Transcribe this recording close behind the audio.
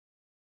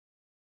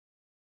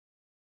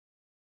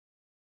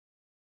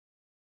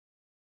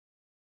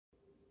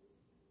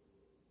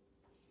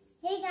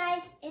Hey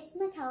guys, it's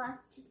Michaela.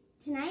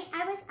 Tonight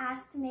I was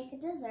asked to make a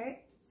dessert,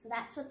 so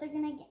that's what they're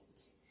gonna get.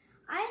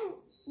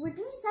 We're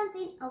doing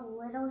something a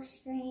little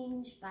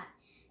strange, but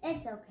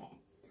it's okay.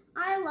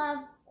 I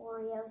love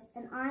Oreos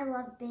and I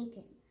love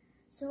bacon,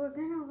 so we're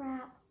gonna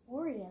wrap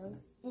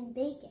Oreos in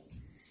bacon.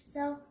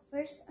 So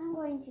first I'm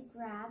going to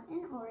grab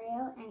an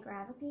Oreo and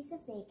grab a piece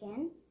of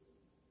bacon.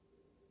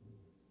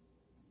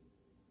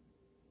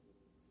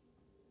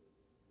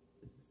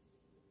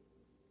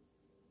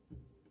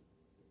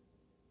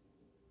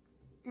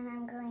 And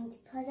I'm going to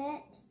put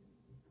it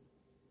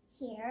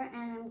here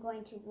and I'm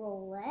going to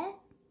roll it.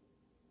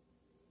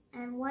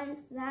 And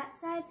once that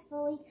side's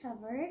fully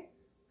covered,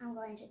 I'm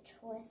going to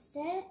twist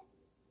it.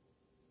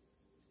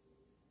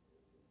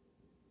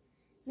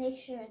 Make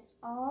sure it's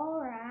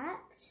all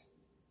wrapped.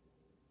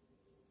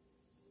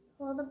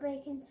 Pull the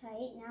bacon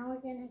tight. Now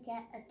we're going to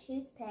get a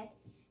toothpick.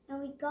 And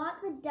we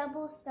got the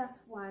double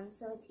stuffed one,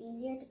 so it's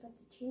easier to put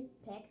the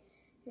toothpick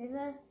through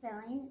the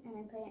filling and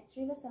then put it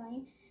through the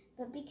filling.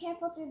 But be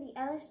careful through the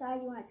other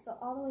side. You want it to go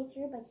all the way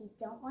through, but you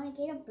don't want to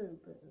get a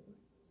boo-boo.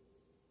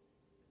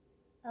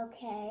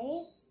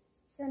 Okay,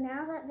 so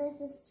now that this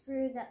is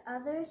through the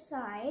other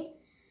side,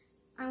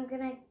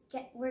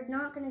 we're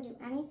not gonna do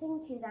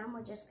anything to them.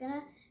 We're just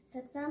gonna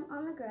cook them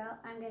on the grill.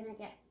 I'm gonna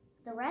get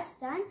the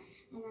rest done,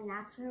 and then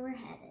that's where we're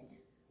headed.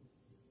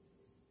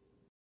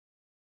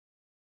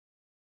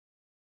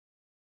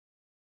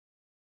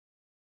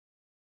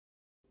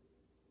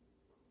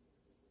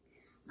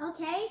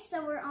 Okay,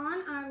 so we're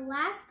on our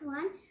last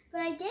one,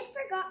 but I did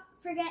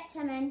forget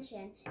to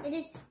mention, it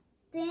is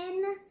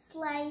thin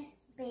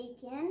sliced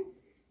bacon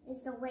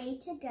is the way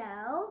to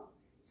go.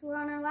 So we're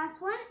on our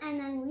last one, and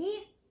then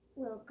we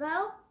will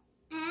go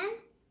and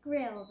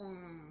grill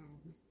them.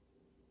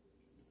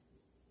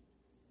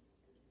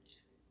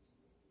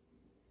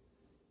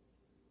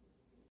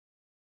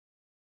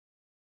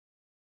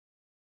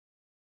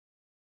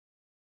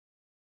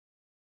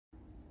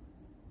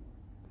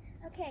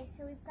 Okay,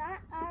 so we've got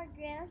our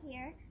grill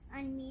here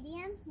on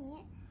medium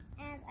heat,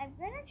 and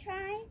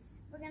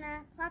we're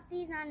gonna plop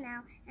these on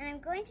now, and I'm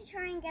going to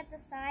try and get the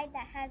side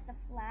that has the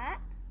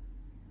flap,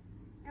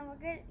 and we're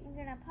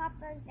gonna pop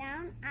those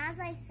down. As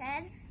I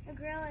said, the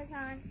grill is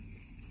on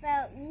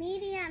about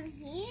medium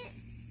heat,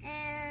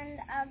 and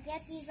I'll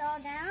get these all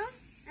down,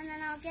 and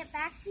then I'll get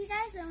back to you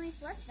guys when we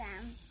flip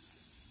them.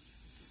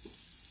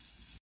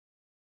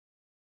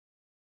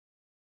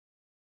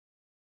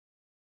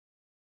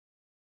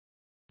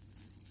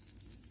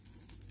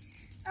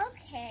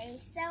 Okay,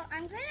 so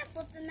I'm going to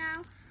flip them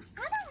now.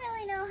 I don't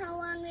really know how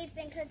long we've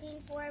been cooking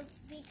for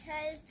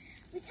because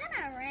we kind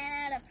of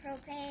ran out of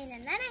propane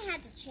and then I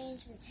had to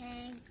change the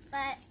tank,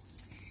 but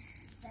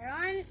they're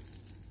on.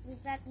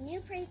 We've got the new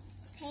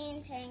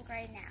propane tank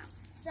right now.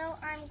 So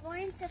I'm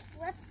going to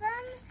flip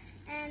them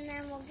and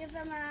then we'll give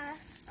them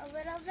a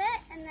little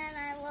bit and then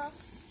I will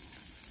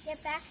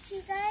get back to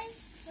you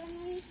guys when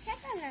we check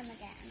on them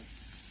again.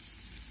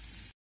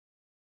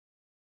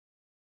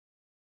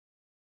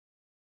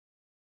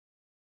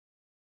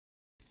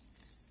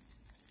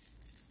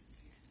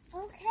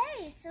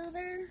 Okay, so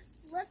they're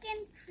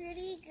looking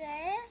pretty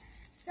good.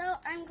 So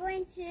I'm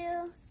going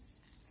to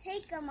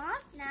take them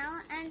off now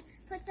and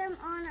put them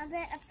on a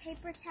bit of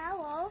paper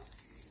towel.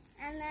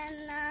 And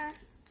then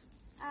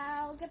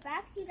I'll get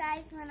back to you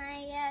guys when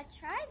I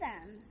try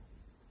them.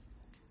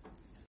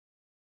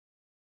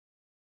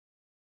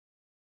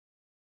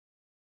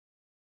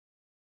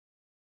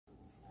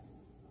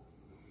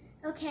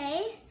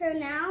 Okay, so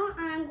now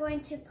I'm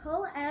going to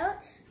pull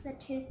out the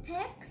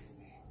toothpicks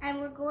and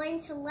we're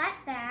going to let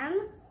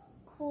them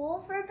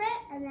cool for a bit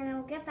and then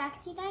I'll get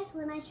back to you guys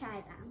when I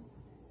try them.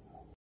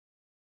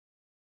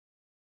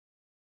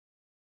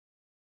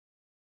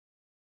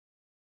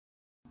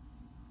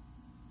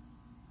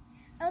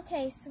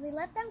 Okay, so we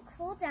let them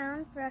cool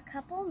down for a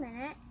couple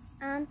minutes,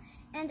 and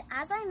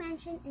as I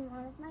mentioned in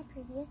one of my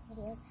previous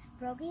videos,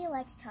 Brogy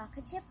likes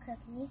chocolate chip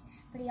cookies,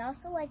 but he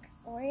also likes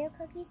Oreo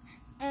cookies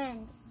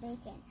and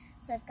bacon.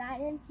 So I've got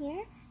him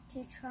here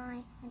to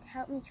try and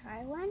help me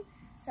try one.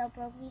 So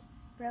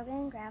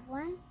Brogan, grab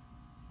one.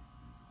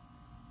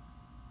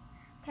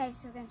 Okay,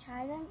 so we're gonna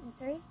try them in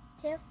 3,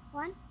 2,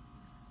 1.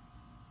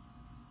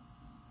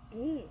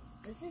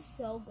 This is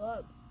so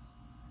good.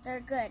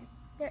 They're good.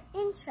 They're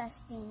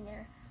interesting.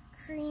 They're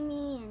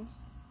creamy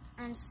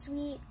and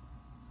sweet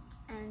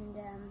and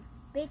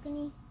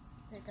bacony.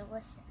 They're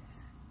delicious.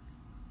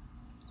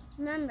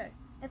 Remember,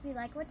 if you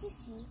like what you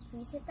see,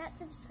 please hit that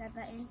subscribe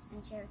button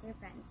and share with your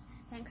friends.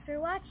 Thanks for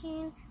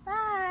watching.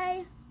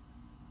 Bye!